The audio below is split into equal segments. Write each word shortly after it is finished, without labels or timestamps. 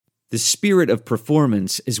The spirit of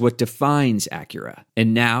performance is what defines Acura,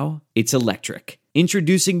 and now it's electric.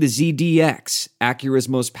 Introducing the ZDX, Acura's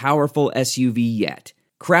most powerful SUV yet.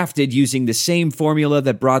 Crafted using the same formula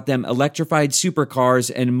that brought them electrified supercars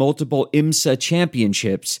and multiple IMSA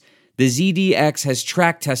championships, the ZDX has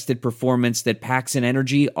track-tested performance that packs an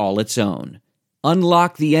energy all its own.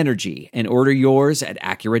 Unlock the energy and order yours at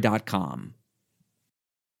Acura.com.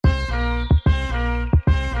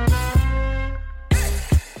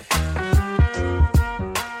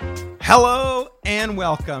 Hello and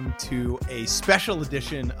welcome to a special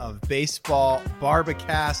edition of Baseball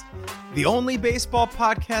Barbacast, the only baseball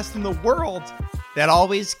podcast in the world that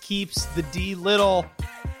always keeps the D little.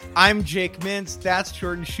 I'm Jake Mintz, that's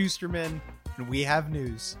Jordan Schusterman, and we have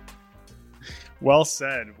news. Well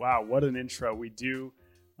said. Wow, what an intro. We do.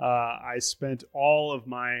 I spent all of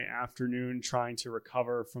my afternoon trying to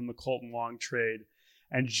recover from the Colton Wong trade,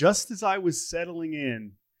 and just as I was settling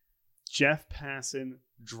in, Jeff Passan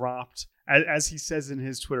dropped, as he says in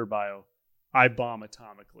his Twitter bio, I bomb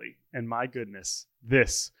atomically. And my goodness,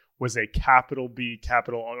 this was a capital B,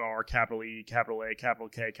 capital R, capital E, capital A, capital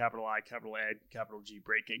K, capital I, capital A, capital G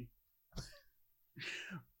breaking.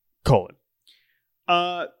 Colon.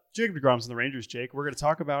 Jacob deGrom's in the Rangers, Jake. We're going to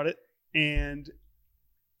talk about it. And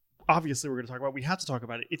obviously we're going to talk about it. We have to talk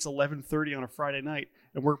about it. It's 11:30 on a Friday night,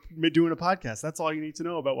 and we're doing a podcast. That's all you need to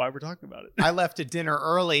know about why we're talking about it. I left at dinner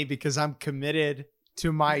early because I'm committed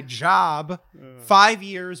to my job. 5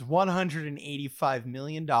 years, $185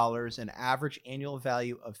 million, an average annual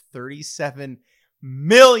value of $37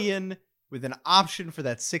 million, with an option for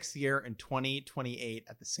that 6th year in 2028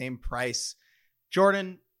 at the same price.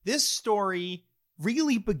 Jordan, this story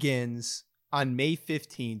really begins on May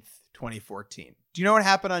 15th, 2014. Do you know what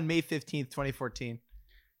happened on May 15th, 2014?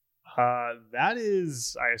 That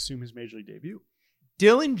is, I assume, his major league debut.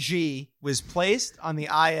 Dylan G was placed on the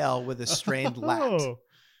IL with a strained lat.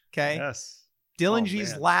 Okay. Yes. Dylan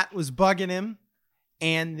G's lat was bugging him,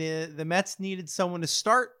 and the Mets needed someone to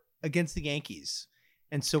start against the Yankees.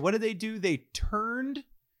 And so what did they do? They turned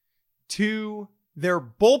to their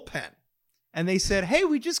bullpen, and they said, hey,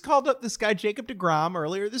 we just called up this guy, Jacob deGrom,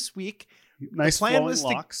 earlier this week. Nice flowing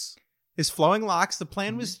locks. His flowing locks. The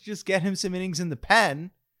plan was to just get him some innings in the pen.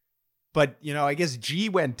 But, I guess G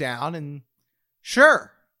went down, and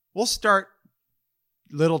sure, we'll start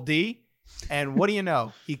little D. And what do you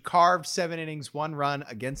know? He carved 7 innings, 1 run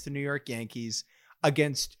against the New York Yankees,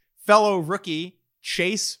 against fellow rookie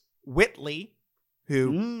Chase Whitley,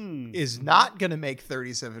 who is not going to make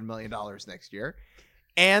 $37 million next year.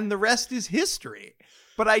 And the rest is history.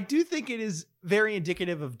 But I do think it is very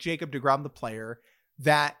indicative of Jacob deGrom, the player,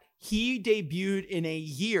 that he debuted in a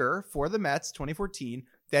year for the Mets, 2014,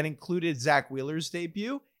 that included Zach Wheeler's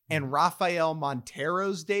debut and Rafael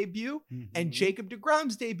Montero's debut. And Jacob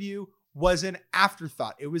deGrom's debut was an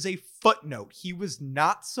afterthought. It was a footnote. He was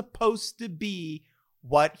not supposed to be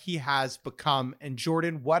what he has become. And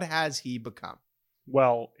Jordan, what has he become?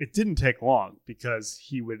 Well, it didn't take long because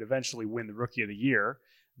he would eventually win the Rookie of the Year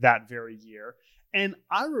that very year. And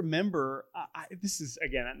I remember, this is,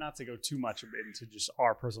 again, not to go too much into just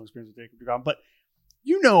our personal experience with Jacob deGrom, but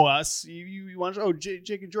you know us. You want to,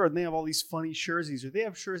 Jake and Jordan, they have all these funny jerseys, or they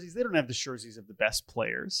have jerseys. They don't have the jerseys of the best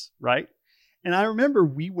players, right? And I remember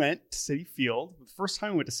we went to Citi Field, the first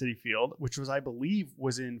time we went to Citi Field, which was, I believe,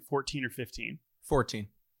 was in 14 or 15. 14.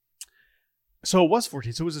 So it was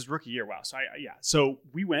 14. So it was his rookie year. Wow. So So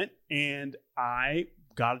we went, and I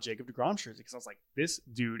got a Jacob deGrom jersey because I was like, this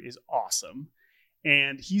dude is awesome.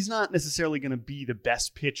 And he's not necessarily going to be the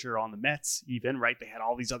best pitcher on the Mets even, right? They had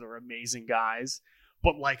all these other amazing guys.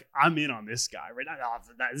 But, like, I'm in on this guy, right?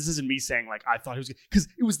 This isn't me saying, like, I thought he was good. Because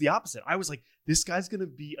it was the opposite. I was like, this guy's going to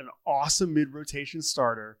be an awesome mid-rotation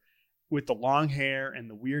starter with the long hair and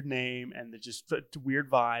the weird name and the just weird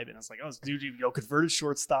vibe. And I was like, oh, this dude, converted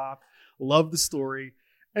shortstop. Love the story.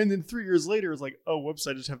 And then 3 years later, it's like, oh, whoops,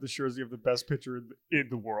 I just have the jersey of the best pitcher in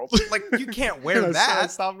the world. Like, you can't wear that. I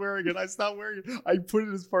stopped wearing it. I put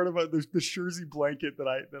it as part of the jersey blanket that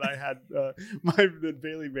I had that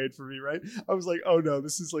Bailey made for me, right? I was like, oh, no,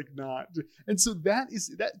 this is like not. And so that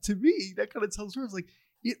to me, that kind of tells me, like,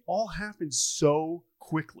 it all happened so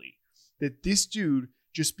quickly that this dude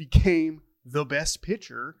just became the best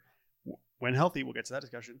pitcher when healthy. We'll get to that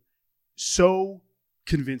discussion. So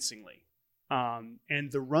convincingly.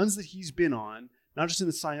 And the runs that he's been on, not just in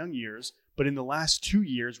the Cy Young years, but in the last 2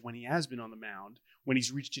 years when he has been on the mound, when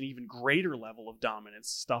he's reached an even greater level of dominance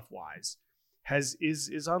stuff-wise,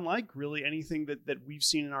 is unlike really anything that we've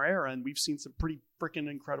seen in our era, and we've seen some pretty freaking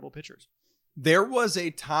incredible pitchers. There was a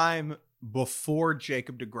time before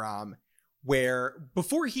Jacob deGrom where,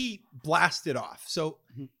 before he blasted off, so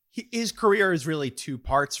his career is really two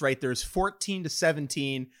parts, right? There's 14 to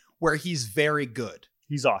 17 where he's very good.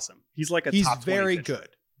 He's awesome. He's like a he's top 20 very pitcher. good.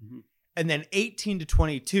 Mm-hmm. And then 18 to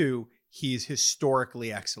 22, he's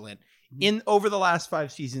historically excellent. In over the last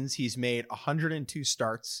 5 seasons, he's made 102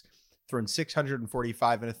 starts, thrown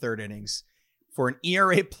 645 and a third innings for an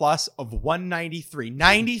ERA plus of 193,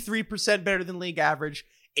 93% better than league average,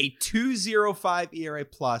 a 205 ERA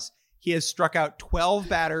plus. He has struck out 12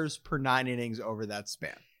 batters per 9 innings over that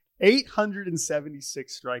span.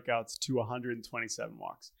 876 strikeouts to 127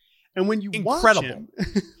 walks. And when you Incredible. watch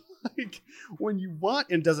him, like when you want,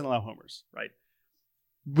 and doesn't allow homers, right?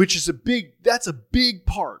 Which is that's a big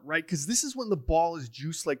part, right? Because this is when the ball is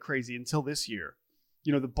juiced like crazy until this year.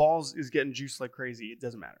 You know, the ball is getting juiced like crazy. It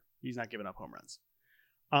doesn't matter. He's not giving up home runs.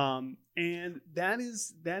 And that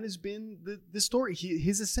has been the story.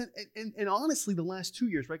 His ascent, and honestly, the last 2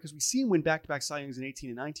 years, right? Because we see him win back-to-back Cy Youngs in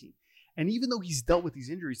 18 and 19. And even though he's dealt with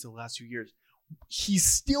these injuries the last 2 years, he's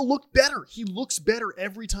still looked better. He looks better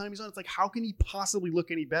every time he's on. It's like, how can he possibly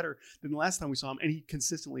look any better than the last time we saw him? And he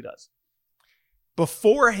consistently does.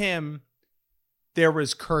 Before him, there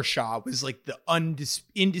was Kershaw, was like the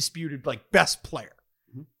indisputed like best player,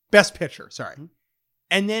 best pitcher. Sorry. Mm-hmm.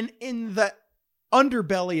 And then in the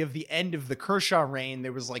underbelly of the end of the Kershaw reign,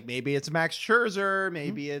 there was like, maybe it's Max Scherzer,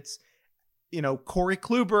 maybe it's, Corey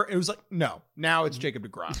Kluber. It was like, no, now it's Jacob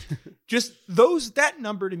deGrom. Just that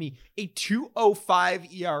number to me, a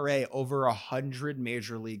 2.05 ERA over 100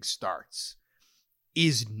 major league starts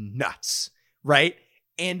is nuts, right?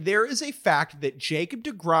 And there is a fact that Jacob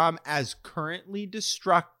deGrom, as currently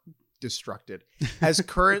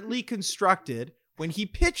constructed, when he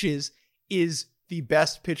pitches, is the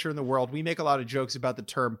best pitcher in the world. We make a lot of jokes about the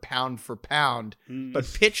term pound for pound, but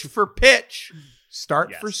pitch for pitch,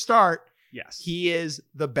 start for start, yes, he is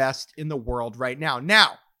the best in the world right now.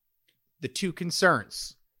 Now, the two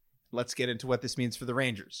concerns. Let's get into what this means for the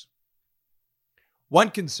Rangers.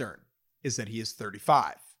 One concern is that he is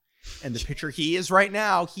 35. And the pitcher he is right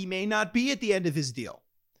now, he may not be at the end of his deal.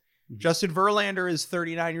 Mm-hmm. Justin Verlander is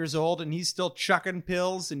 39 years old, and he's still chucking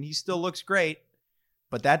pills, and he still looks great.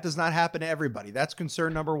 But that does not happen to everybody. That's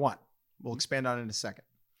concern number one. We'll expand on it in a second.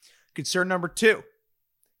 Concern number two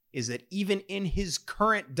is that even in his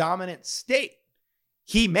current dominant state,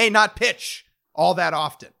 he may not pitch all that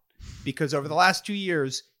often. Because over the last 2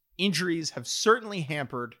 years, injuries have certainly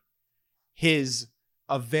hampered his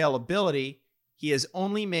availability. He has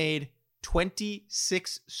only made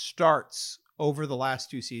 26 starts over the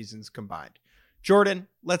last 2 seasons combined. Jordan,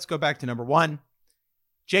 let's go back to number one.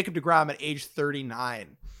 Jacob deGrom at age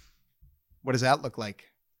 39. What does that look like?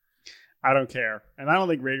 I don't care. And I don't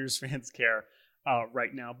think Raiders fans care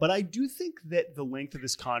right now. But I do think that the length of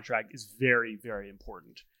this contract is very, very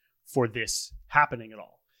important for this happening at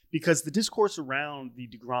all. Because the discourse around the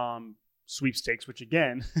deGrom sweepstakes, which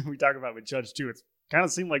again, we talk about with Judge too, it's kind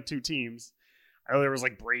of seemed like 2 teams. I know there was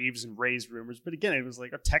like Braves and Rays rumors, but again, it was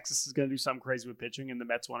like, Texas is going to do something crazy with pitching and the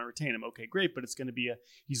Mets want to retain him. Okay, great. But it's going to be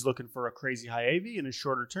he's looking for a crazy high AV in a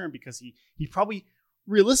shorter term because he probably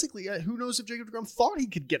realistically, who knows if Jacob deGrom thought he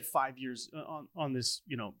could get 5 years on this,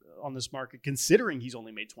 on this market, considering he's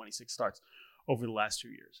only made 26 starts over the last 2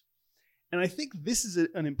 years. And I think this is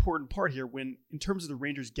an important part here when, in terms of the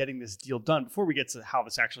Rangers getting this deal done, before we get to how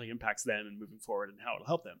this actually impacts them and moving forward and how it'll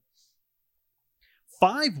help them.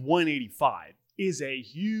 5,185 is a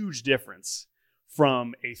huge difference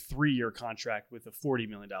from a 3-year contract with a $40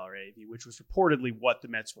 million AAV, which was reportedly what the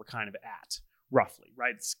Mets were kind of at, roughly,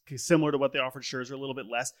 right? It's similar to what they offered Scherzer, a little bit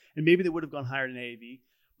less, and maybe they would have gone higher than AAV,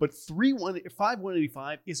 but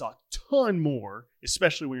 5,185 is a ton more,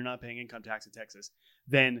 especially when you're not paying income tax in Texas,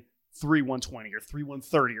 than 3,120 or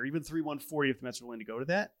 3,130 or even 3,140 if the Mets are willing to go to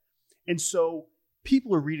that. And so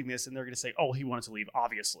people are reading this and they're going to say, oh, he wanted to leave,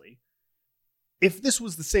 obviously. If this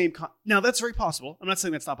was the same, now that's very possible. I'm not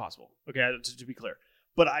saying that's not possible. Okay, to be clear,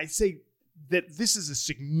 but I say that this is a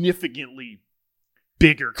significantly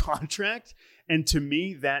bigger contract, and to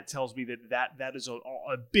me, that tells me that is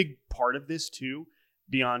a big part of this too,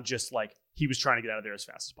 beyond just like he was trying to get out of there as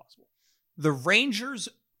fast as possible. The Rangers,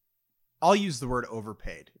 I'll use the word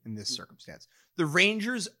overpaid in this circumstance. The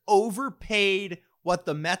Rangers overpaid what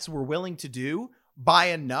the Mets were willing to do by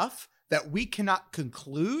enough that we cannot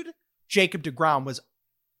conclude Jacob deGrom was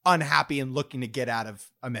unhappy and looking to get out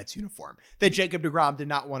of a Mets uniform, that Jacob deGrom did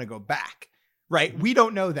not want to go back, right? We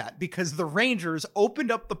don't know that because the Rangers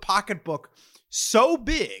opened up the pocketbook so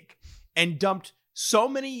big and dumped so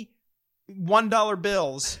many $1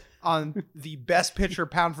 bills on the best pitcher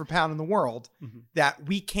pound for pound in the world that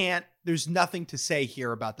there's nothing to say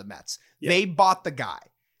here about the Mets. Yeah. They bought the guy.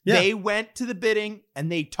 Yeah. They went to the bidding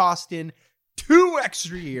and they tossed in 2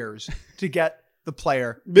 extra years to get the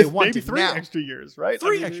player they wanted. Maybe 3 extra years, right?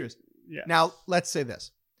 3 extras. Yeah. Now, let's say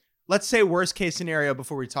this. Let's say worst case scenario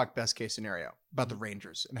before we talk best case scenario about the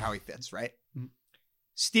Rangers and how he fits, right? Mhm.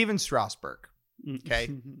 Steven Strasburg. Okay.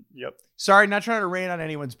 Yep. Sorry, not trying to rain on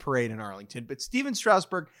anyone's parade in Arlington, but Steven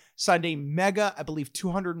Strasburg signed a mega, I believe,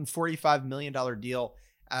 $245 million deal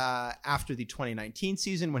after the 2019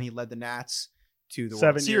 season when he led the Nats to the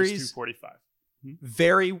 7 World years, Series. 245.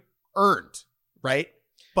 Very earned, right?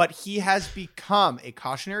 But he has become a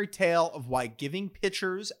cautionary tale of why giving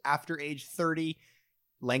pitchers after age 30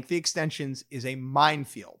 lengthy extensions is a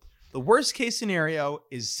minefield. The worst case scenario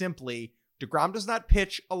is simply deGrom does not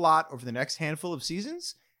pitch a lot over the next handful of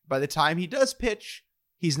seasons. By the time he does pitch,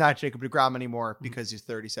 he's not Jacob deGrom anymore because he's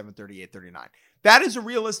 37, 38, 39. That is a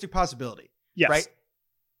realistic possibility. Yes. Right?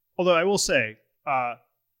 Although I will say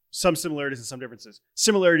some similarities and some differences.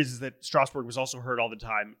 Similarities is that Strasburg was also hurt all the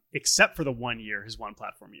time, except for the 1 year, his one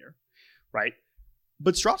platform year, right?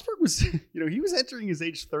 But Strasburg was, he was entering his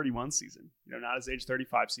age 31 season, not his age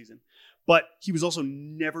 35 season. But he was also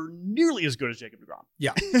never nearly as good as Jacob deGrom.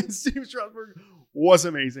 Yeah. Steven Strasburg was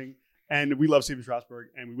amazing. And we love Steven Strasburg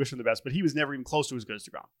and we wish him the best, but he was never even close to as good as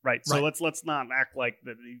deGrom, right? So let's not act like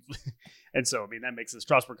that. And so, that makes the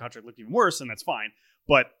Strasburg contract look even worse, and that's fine.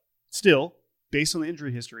 But still, based on the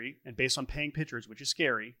injury history and based on paying pitchers, which is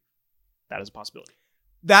scary, that is a possibility.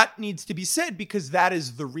 That needs to be said because that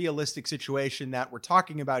is the realistic situation that we're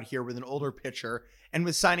talking about here with an older pitcher and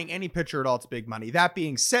with signing any pitcher at all, it's big money. That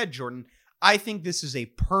being said, Jordan, I think this is a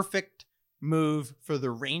perfect move for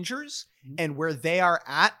the Rangers and where they are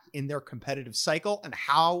at in their competitive cycle and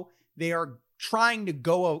how they are trying to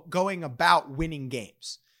going about winning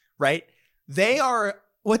games, right?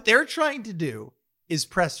 What they're trying to do is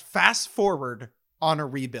press fast forward on a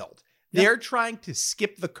rebuild. Yep. They're trying to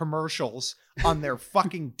skip the commercials on their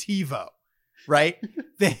fucking TiVo, right?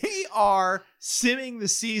 They are simming the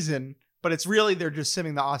season, but it's really they're just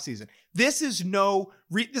simming the off season. This is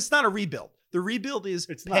it's not a rebuild. The rebuild is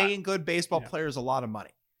paying good baseball players a lot of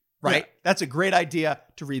money, right? Yeah. That's a great idea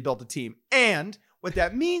to rebuild a team. And what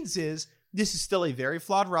that means is this is still a very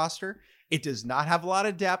flawed roster. It does not have a lot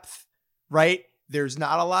of depth, right? There's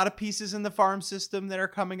not a lot of pieces in the farm system that are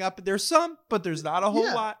coming up. There's some, but there's not a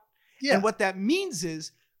whole lot. Yeah. And what that means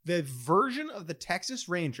is the version of the Texas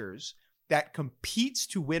Rangers that competes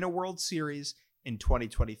to win a World Series in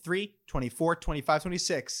 2023, 24, 25,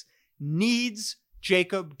 26 needs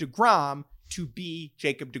Jacob deGrom to be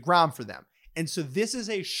Jacob deGrom for them. And so this is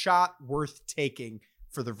a shot worth taking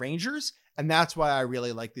for the Rangers. And that's why I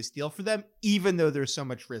really like this deal for them, even though there's so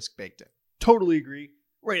much risk baked in. Totally agree.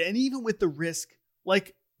 Right. And even with the risk,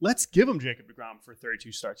 let's give him Jacob deGrom for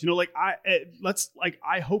 32 starts.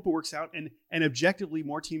 I hope it works out. And objectively,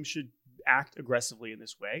 more teams should act aggressively in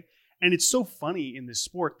this way. And it's so funny in this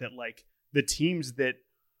sport that the teams that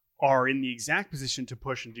are in the exact position to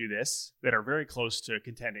push and do this, that are very close to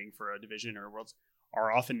contending for a division or a Worlds,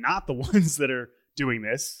 are often not the ones that are doing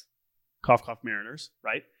this. Cough, cough, Mariners,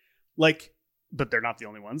 right? But they're not the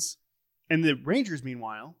only ones. And the Rangers,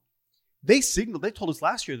 meanwhile, they told us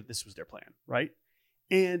last year that this was their plan, right?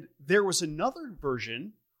 And there was another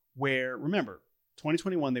version where, remember,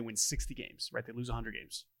 2021, they win 60 games, right? They lose 100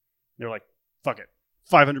 games. They're like, fuck it.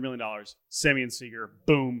 $500 million, Semien Seager,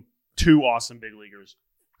 boom, 2 awesome big leaguers.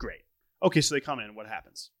 Great. Okay, so they come in. What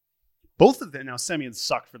happens? Both of them, now Semien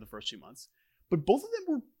sucked for the first 2 months, but both of them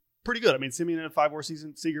were pretty good. Semien had a 5-war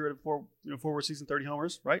season, Seager had a 4-war season, 30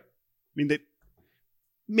 homers, right?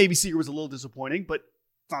 Maybe Seager was a little disappointing, but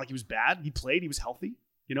it's not like he was bad. He played. He was healthy.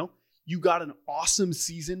 You got an awesome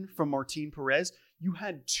season from Martin Perez. You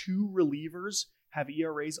had 2 relievers have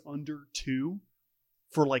ERAs under 2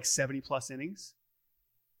 for 70-plus innings.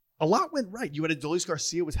 A lot went right. You had Adolis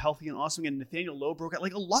Garcia was healthy and awesome, and Nathaniel Lowe broke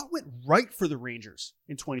out. A lot went right for the Rangers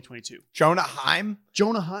in 2022. Jonah Heim.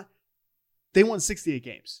 They won 68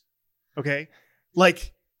 games. Okay?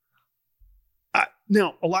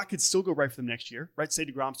 Now, a lot could still go right for them next year, right? Say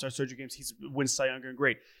deGrom starts 30 games, he's wins Cy Young and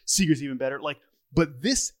great. Seager's even better. But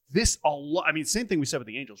this a lot. Same thing we said with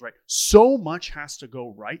the Angels, right? So much has to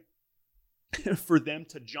go right for them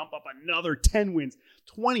to jump up another 10 wins,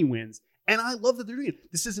 20 wins. And I love that they're doing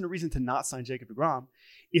it. This isn't a reason to not sign Jacob deGrom.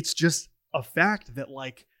 It's just a fact that,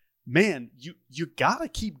 man, you gotta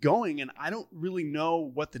keep going. And I don't really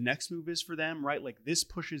know what the next move is for them, right? This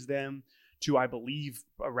pushes them to, I believe,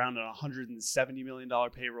 around a $170 million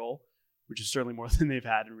payroll, which is certainly more than they've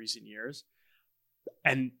had in recent years.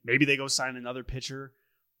 And maybe they go sign another pitcher.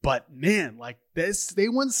 But man, they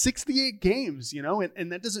won 68 games,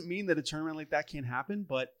 and that doesn't mean that a tournament like that can't happen.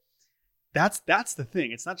 But that's the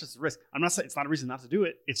thing. It's not just a risk. I'm not saying it's not a reason not to do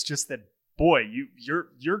it. It's just that boy,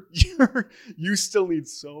 you still need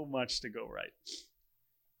so much to go right.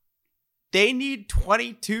 They need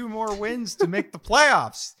 22 more wins to make the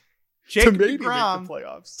playoffs. To maybe make the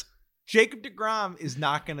playoffs. Jacob deGrom is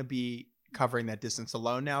not going to be covering that distance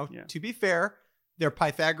alone. Now, to be fair, their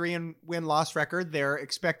Pythagorean win-loss record, their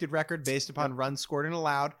expected record based upon runs scored and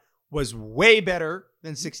allowed, was way better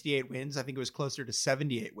than 68 wins. I think it was closer to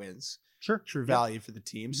 78 wins. Sure. True value for the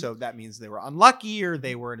team. So that means they were unlucky or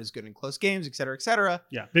they weren't as good in close games, et cetera, et cetera.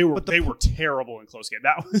 Yeah, they were terrible in close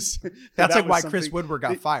games. That's like why Chris Woodward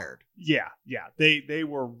got fired. Yeah. They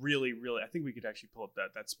were really, really. I think we could actually pull up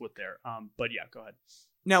that split there. But yeah, go ahead.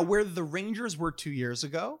 Now, where the Rangers were 2 years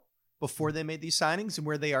ago, before they made these signings, and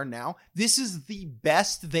where they are now, this is the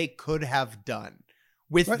best they could have done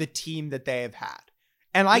with the team that they have had.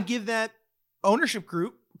 And I give that ownership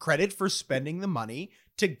group credit for spending the money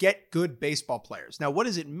to get good baseball players. Now, what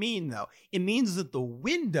does it mean, though? It means that the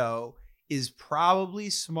window is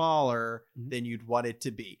probably smaller than you'd want it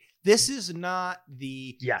to be. This is not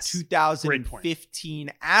the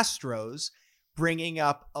 2015 Astros bringing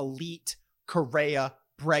up elite Correa,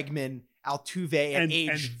 Bregman, Altuve at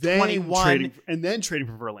age 21. And then trading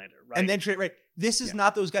for Verlander, right? And then right. This is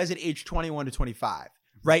not those guys at age 21 to 25,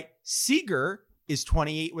 right? Seager is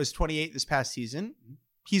 28, was 28 this past season.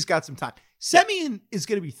 He's got some time. Semien is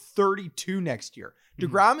going to be 32 next year.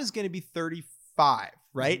 deGrom is going to be 35,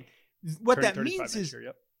 right? What that means is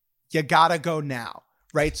you got to go now,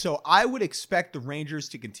 right? So I would expect the Rangers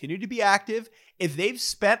to continue to be active. If they've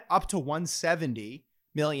spent up to $170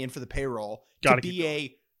 million for the payroll to be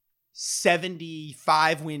a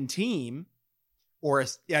 75-win team or an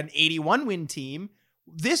 81-win team,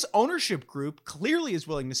 this ownership group clearly is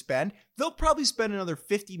willing to spend. They'll probably spend another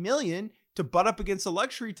 $50 million to butt up against the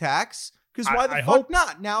luxury tax, because why the fuck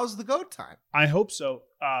not? Now's the go time. I hope so.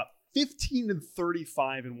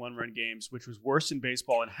 15-35 in one-run games, which was worse in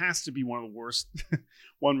baseball and has to be one of the worst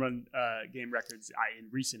one-run game records in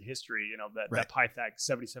recent history. You know, that Pythag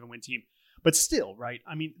 77-win team. But still, right?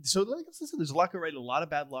 I mean, so like I said, there's a lot of a lot of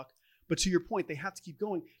bad luck. But to your point, they have to keep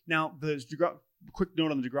going. Now, the quick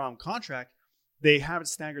note on the deGrom contract, they have it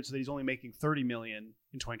staggered so that he's only making $30 million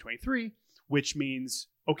in 2023, which means,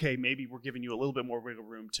 okay, maybe we're giving you a little bit more wiggle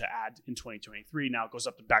room to add in 2023. Now it goes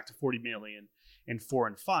up to back to $40 million in 24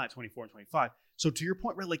 and 25. So to your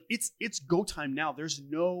point, right, like it's go time now. There's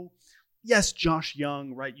no, yes, Josh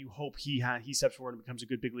Young, right? You hope he steps forward and becomes a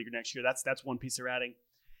good big leaguer next year. That's one piece they're adding.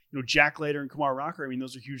 You know, Jack Leiter and Kumar Rocker, I mean,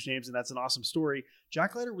 those are huge names, and that's an awesome story.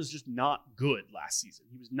 Jack Leiter was just not good last season.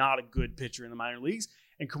 He was not a good pitcher in the minor leagues.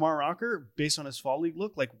 And Kumar Rocker, based on his fall league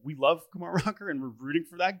look, like, we love Kumar Rocker, and we're rooting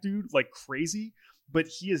for that dude like crazy. But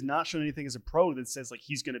he has not shown anything as a pro that says, like,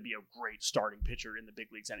 he's going to be a great starting pitcher in the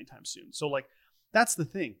big leagues anytime soon. So, like, that's the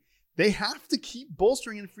thing. They have to keep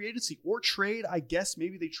bolstering in free agency or trade. I guess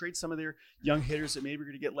maybe they trade some of their young hitters that maybe are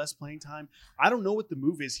going to get less playing time. I don't know what the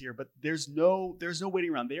move is here, but there's no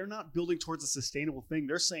waiting around. They are not building towards a sustainable thing.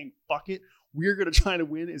 They're saying, fuck it. We're going to try to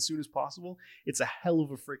win as soon as possible. It's a hell of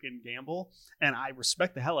a freaking gamble, and I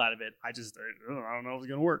respect the hell out of it. I don't know if it's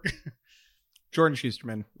going to work. Jordan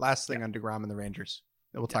Schusterman, last thing on deGrom and the Rangers.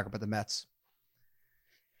 Then we'll talk about the Mets.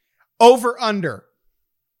 Over under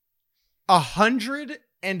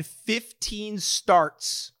 115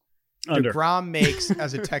 starts Under. deGrom makes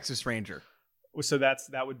as a Texas Ranger. So that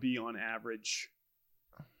would be on average.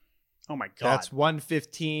 Oh my God. That's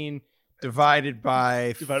 115 divided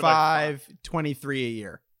by 5, 23 a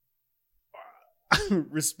year.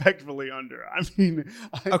 Respectfully under. I mean,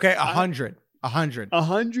 okay, 100. 100.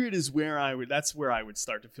 100 is where I would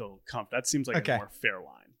start to feel comfortable. That seems like a more fair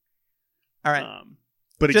line. All right.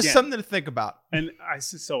 But just again, something to think about. And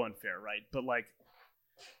it's so unfair, right? But like,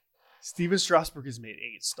 Steven Strasburg has made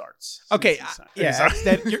 8 starts. Okay,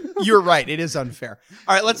 you're right. It is unfair.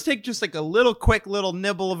 All right, let's take just like a quick little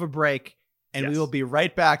nibble of a break, and we will be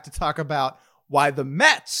right back to talk about why the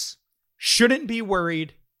Mets shouldn't be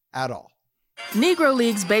worried at all. Negro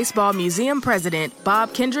Leagues Baseball Museum President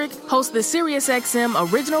Bob Kendrick hosts the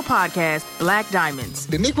SiriusXM original podcast, Black Diamonds.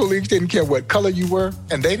 The Negro Leagues didn't care what color you were,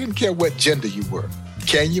 and they didn't care what gender you were.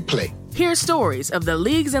 Can you play? Hear stories of the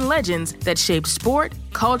leagues and legends that shaped sport,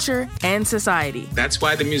 culture, and society. That's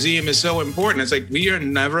why the museum is so important. It's like, we are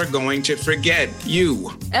never going to forget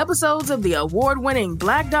you. Episodes of the award-winning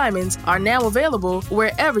Black Diamonds are now available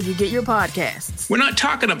wherever you get your podcasts. We're not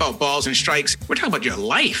talking about balls and strikes. We're talking about your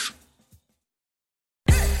life.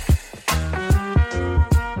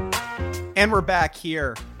 And we're back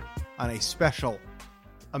here on a special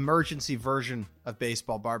emergency version of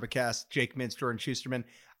Baseball Barbacast. Jake Mintz, Jordan Schusterman.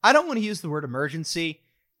 I don't want to use the word emergency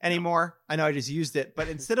anymore. I know I just used it, but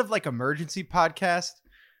instead of like emergency podcast,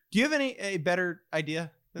 Do you have a better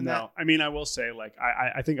idea than that? No, I mean, I will say, like,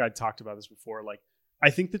 I think I talked about this before. Like, I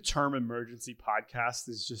think the term emergency podcast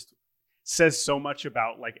is just says so much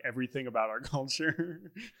about like everything about our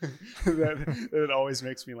culture that it always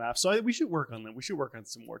makes me laugh. So we should work on that. We should work on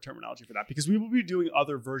some more terminology for that, because we will be doing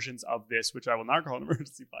other versions of this, which I will not call an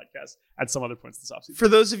emergency podcast, at some other points this offseason. For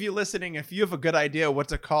those of you listening, if you have a good idea what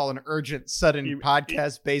to call an urgent, sudden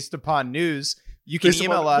podcast based upon news, you can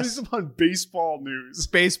email us. Based upon baseball news.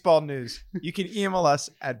 Baseball news. You can email us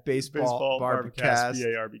at baseballbarbcast,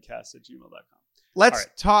 BARBcast@gmail.com. Let's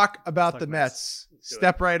talk about the Mets.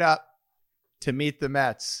 Step right up to meet the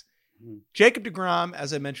Mets. Jacob deGrom,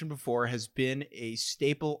 as I mentioned before, has been a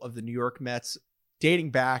staple of the New York Mets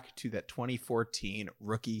dating back to that 2014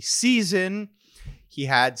 rookie season. He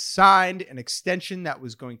had signed an extension that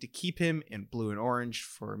was going to keep him in blue and orange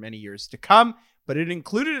for many years to come, but it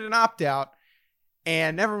included an opt-out,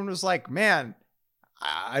 and everyone was like, man,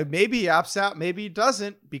 maybe he opts out, maybe he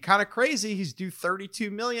doesn't. Be kind of crazy. He's due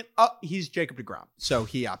 $32 million. Oh, he's Jacob deGrom. So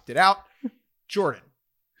he opted out. Jordan,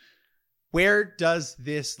 where does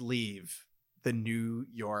this leave the New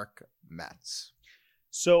York Mets?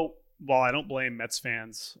 So, while I don't blame Mets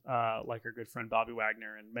fans like our good friend Bobby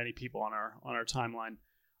Wagner and many people on our timeline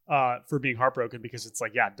for being heartbroken, because it's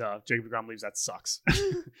like, yeah, duh, Jacob deGrom leaves, that sucks.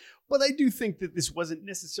 But I do think that this wasn't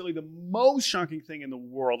necessarily the most shocking thing in the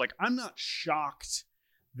world. Like, I'm not shocked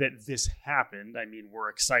that this happened. I mean, we're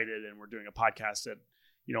excited and we're doing a podcast at,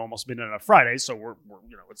 almost midnight on a Friday, so we're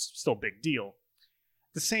it's still a big deal.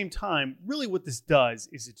 At the same time, really what this does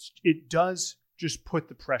is it does just put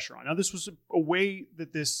the pressure on. Now, this was a way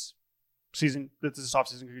that this offseason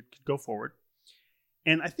could go forward.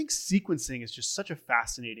 And I think sequencing is just such a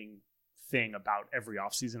fascinating thing about every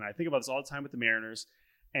offseason. I think about this all the time with the Mariners,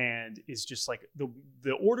 and it's just like the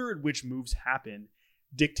order in which moves happen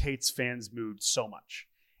dictates fans' mood so much.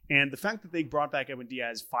 And the fact that they brought back Edwin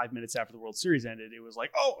Diaz 5 minutes after the World Series ended, it was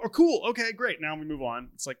like, oh, cool, okay, great, now we move on.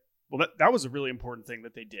 It's like, well, that was a really important thing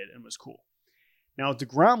that they did and was cool. Now,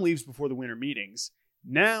 deGrom leaves before the winter meetings.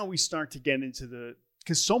 Now we start to get into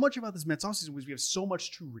because so much about this Mets offseason was we have so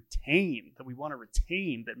much to retain, that we want to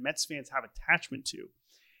retain, that Mets fans have attachment to.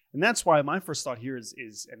 And that's why my first thought here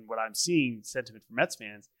is and what I'm seeing sentiment from Mets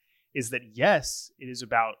fans, is that yes, it is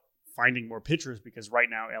about finding more pitchers, because right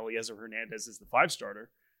now Eliezer Hernandez is the 5-starter.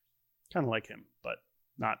 Kind of like him, but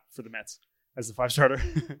not for the Mets as the 5-starter.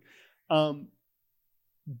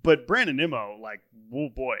 But Brandon Nimmo, like, oh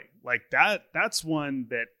boy, like that's one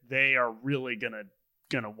that they are really gonna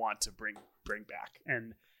want to bring back.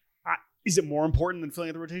 And is it more important than filling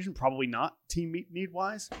out the rotation? Probably not, team need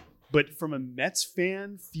wise. But from a Mets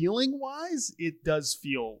fan feeling wise, it does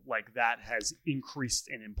feel like that has increased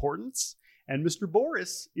in importance. And Mr.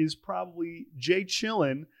 Boris is probably Jay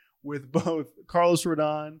chillin' with both Carlos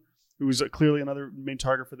Rodon, who is clearly another main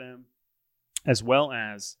target for them, as well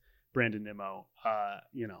as Brandon Nimmo.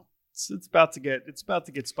 It's about to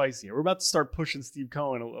get spicy here. We're about to start pushing Steve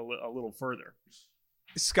Cohen a little further.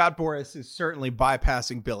 Scott Boras is certainly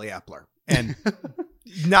bypassing Billy Epler and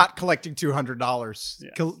not collecting $200,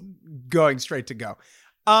 Yes. Going straight to go.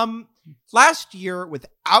 Last year,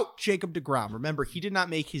 without Jacob deGrom, remember, he did not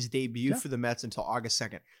make his debut for the Mets until August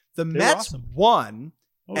 2nd. The Mets won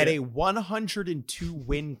at a 102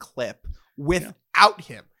 win clip without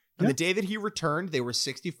him. On the day that he returned, they were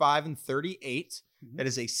 65-38. Mm-hmm. That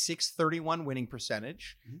is a .631 winning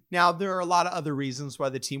percentage. Mm-hmm. Now, there are a lot of other reasons why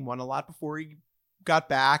the team won a lot before he got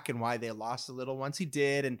back and why they lost a little once he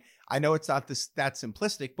did. And I know it's not that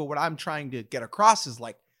simplistic, but what I'm trying to get across is,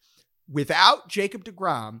 like, without Jacob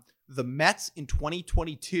deGrom, the Mets in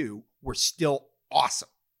 2022 were still awesome,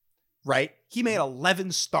 right? He made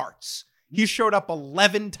 11 starts. He showed up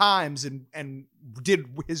 11 times and did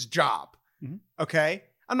his job. Mm-hmm. Okay?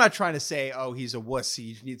 I'm not trying to say, oh, he's a wuss,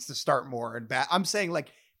 he needs to start more and bad. I'm saying,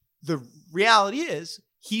 like, the reality is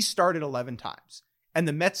he started 11 times and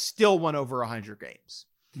the Mets still won over 100 games.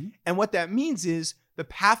 Mm-hmm. And what that means is the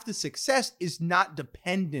path to success is not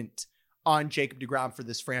dependent on Jacob deGrom for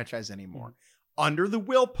this franchise anymore. Mm-hmm. Under the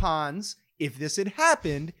Wilpons, if this had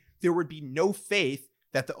happened, there would be no faith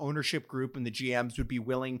that the ownership group and the GMs would be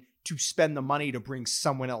willing to spend the money to bring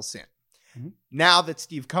someone else in. Mm-hmm. Now that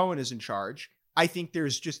Steve Cohen is in charge, I think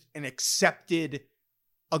there's just an accepted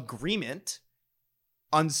agreement,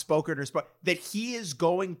 unspoken or spoken, that he is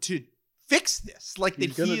going to fix this. Like,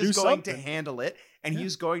 that he is going to handle it, and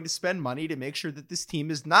he's going to spend money to make sure that this team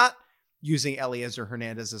is not using Eliezer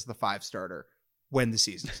Hernandez as the 5-starter when the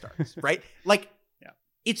season starts, right? Like,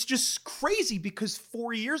 it's just crazy because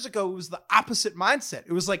 4 years ago, it was the opposite mindset.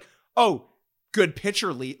 It was like, oh, good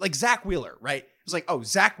pitcher lead, like Zach Wheeler, right? It was like, oh,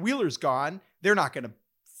 Zach Wheeler's gone. They're not going to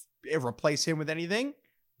replace him with anything.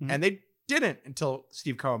 And they didn't until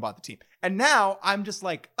Steve Cohen bought the team. And now I'm just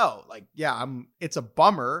like, oh, like, yeah, it's a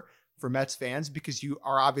bummer for Mets fans because you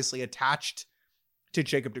are obviously attached to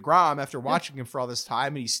Jacob deGrom after watching him for all this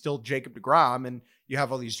time, and he's still Jacob deGrom, and you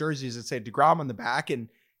have all these jerseys that say deGrom on the back, and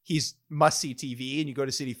he's must-see TV, and you go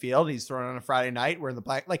to Citi Field, and he's thrown on a Friday night wearing the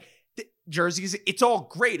black, like, the jerseys, it's all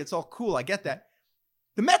great, it's all cool, I get that.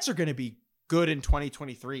 The Mets are going to be good in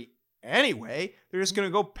 2023 anyway. They're just going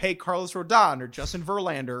to go pay Carlos Rodon or Justin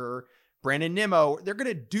Verlander or Brandon Nimmo. They're going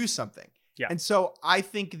to do something. Yeah. And so I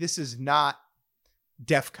think this is not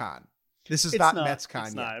DEF CON. This is not MetsCon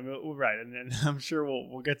It's yet. not. I mean, right. And I'm sure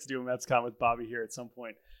we'll get to do a MetsCon with Bobby here at some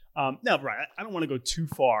point. No, right. I don't want to go too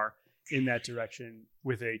far in that direction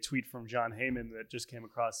with a tweet from John Heyman that just came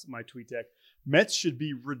across my tweet deck. Mets should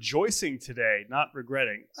be rejoicing today, not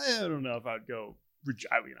regretting. I don't know if I'd go.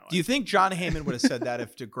 Do you think John Heyman would have said that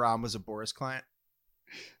if deGrom was a Boris client?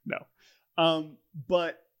 No.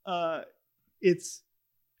 But it's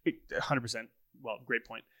 100%. Well, great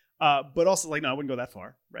point. But also, like, no, I wouldn't go that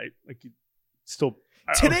far, right? Like, you still.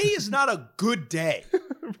 Today is not a good day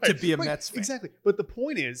right. to be a Mets fan. Exactly. But the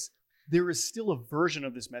point is, there is still a version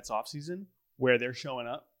of this Mets offseason where they're showing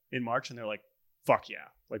up in March and they're like, fuck yeah,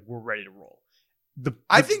 like, we're ready to roll.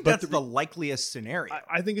 I think that's the likeliest scenario.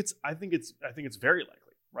 I think it's very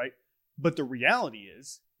likely, right? But the reality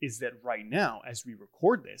is that right now, as we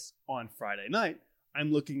record this on Friday night,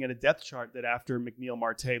 I'm looking at a depth chart that after McNeil,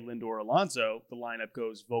 Marte, Lindor, Alonso, the lineup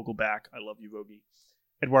goes Vogelback, I love you, Vogie,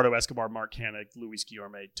 Eduardo Escobar, Mark Hanna, Luis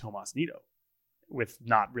Guillorme, Tomas Nido, with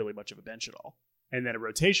not really much of a bench at all. And then a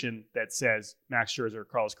rotation that says Max Scherzer,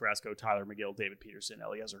 Carlos Carrasco, Tyler McGill, David Peterson,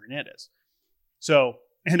 Eliezer Hernandez. So,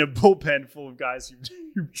 and a bullpen full of guys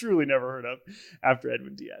you've truly never heard of after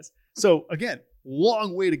Edwin Diaz. So, again,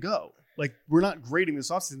 long way to go. Like, we're not grading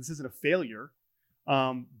this offseason. This isn't a failure.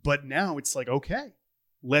 But now it's like, okay,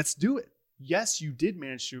 let's do it. Yes, you did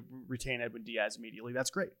manage to retain Edwin Diaz immediately.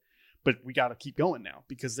 That's great. But we got to keep going now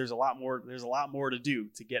because there's a lot more to do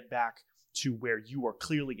to get back to where you are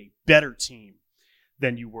clearly a better team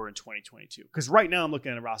than you were in 2022. Because right now I'm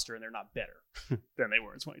looking at a roster and they're not better than they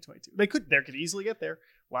were in 2022. They could easily get there.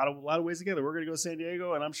 A lot of ways to get there. We're going to go to San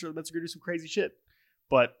Diego, and I'm sure that's going to do some crazy shit.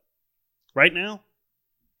 But right now,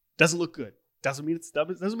 doesn't look good. Doesn't mean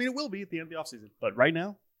it will be at the end of the offseason. But right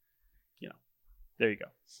now, there you go.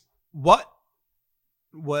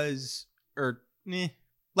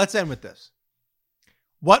 Let's end with this.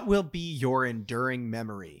 What will be your enduring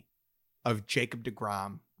memory of Jacob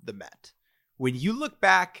deGrom, the Met? When you look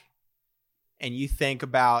back and you think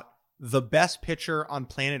about the best pitcher on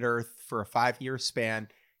planet Earth for a 5-year span,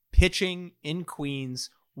 pitching in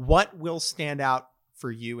Queens, what will stand out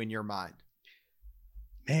for you in your mind?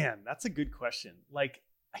 Man, that's a good question. Like,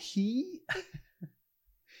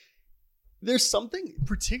 there's something,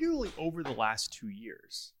 particularly over the last 2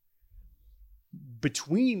 years,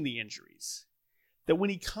 between the injuries, that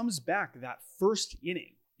when he comes back, that first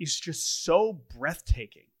inning is just so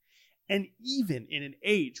breathtaking. And even in an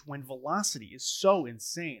age when velocity is so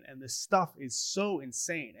insane and the stuff is so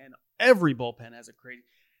insane and every bullpen has a crazy,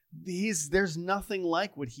 there's nothing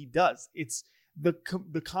like what he does. It's the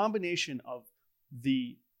combination of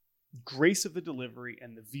the grace of the delivery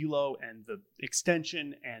and the velo and the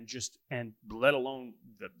extension and let alone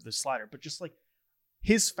the slider, but just like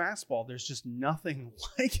his fastball, there's just nothing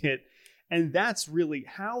like it. And that's really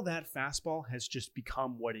how that fastball has just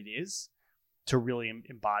become what it is, to really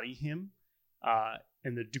embody him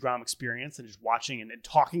and the deGrom experience, and just watching and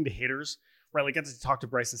talking to hitters, right? Like, I got to talk to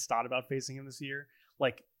Bryson Stott about facing him this year.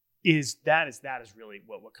 Like, that is really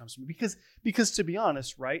what comes to me. Because to be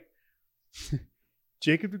honest, right,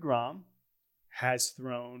 Jacob deGrom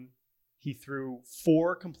he threw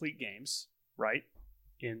 4 complete games, right,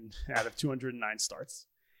 out of 209 starts.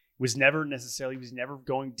 He was never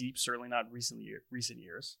going deep, certainly not recent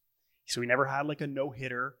years. So he never had like a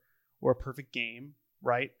no-hitter or a perfect game,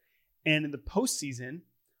 right? And in the postseason,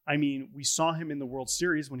 I mean, we saw him in the World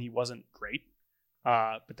Series when he wasn't great,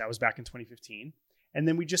 but that was back in 2015. And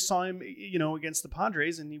then we just saw him, against the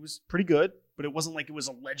Padres, and he was pretty good, but it wasn't like it was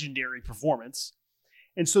a legendary performance.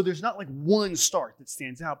 And so there's not like one start that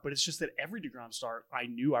stands out, but it's just that every deGrom start I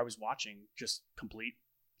knew I was watching just complete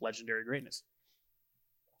legendary greatness.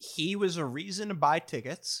 He was a reason to buy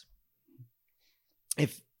tickets.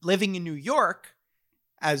 If living in New York,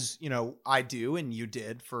 as I do and you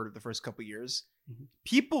did for the first couple of years,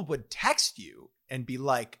 people would text you and be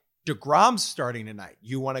like, deGrom's starting tonight.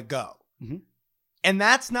 You want to go? Mm-hmm. And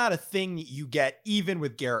that's not a thing you get even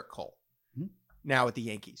with Garrett Cole now with the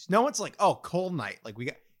Yankees. No one's like, oh, Cole night. Like, we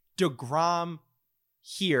got deGrom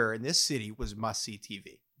here in this city was must-see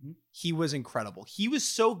TV. he was incredible. He was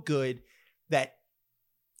so good that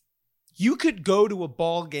you could go to a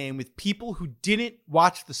ball game with people who didn't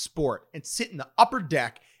watch the sport and sit in the upper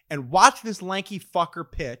deck and watch this lanky fucker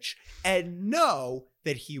pitch and know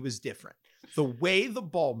that he was different. The way the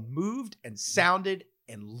ball moved and sounded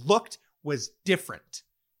and looked was different,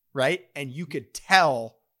 right? And you could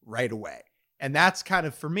tell right away. And that's kind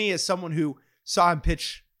of, for me, as someone who saw him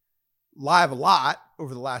pitch live a lot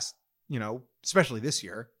over the last, especially this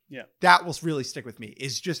year, that will really stick with me,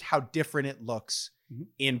 is just how different it looks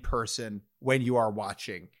in person when you are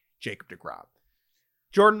watching Jacob deGrom.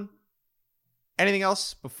 Jordan, anything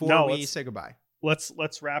else before we say goodbye?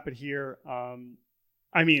 Let's wrap it here.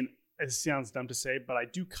 I mean, it sounds dumb to say, but I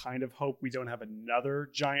do kind of hope we don't have another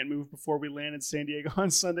giant move before we land in San Diego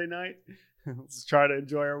on Sunday night. Let's try to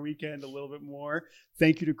enjoy our weekend a little bit more.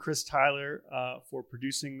 Thank you to Chris Tyler for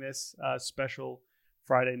producing this special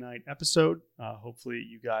Friday night episode. Hopefully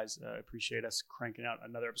you guys appreciate us cranking out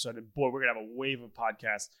another episode. And boy, we're going to have a wave of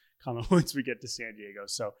podcasts coming once we get to San Diego.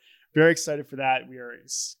 So very excited for that. We are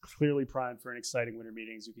clearly primed for an exciting winter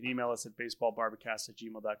meetings. You can email us at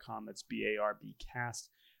baseballbarbacast@gmail.com. That's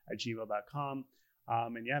barbcast@gmail.com.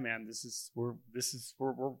 And yeah, man, we're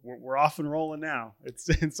off and rolling now.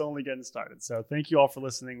 It's only getting started. So thank you all for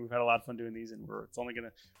listening. We've had a lot of fun doing these, and it's only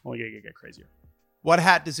gonna get crazier. What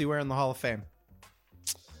hat does he wear in the Hall of Fame?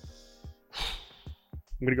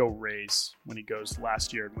 I'm going to go Rays when he goes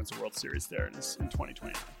last year and wins the World Series there in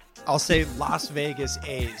 2029. I'll say Las Vegas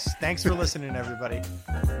A's. Thanks for listening, everybody.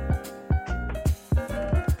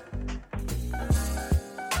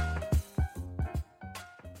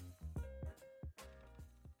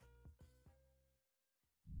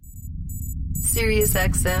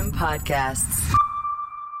 SiriusXM Podcasts.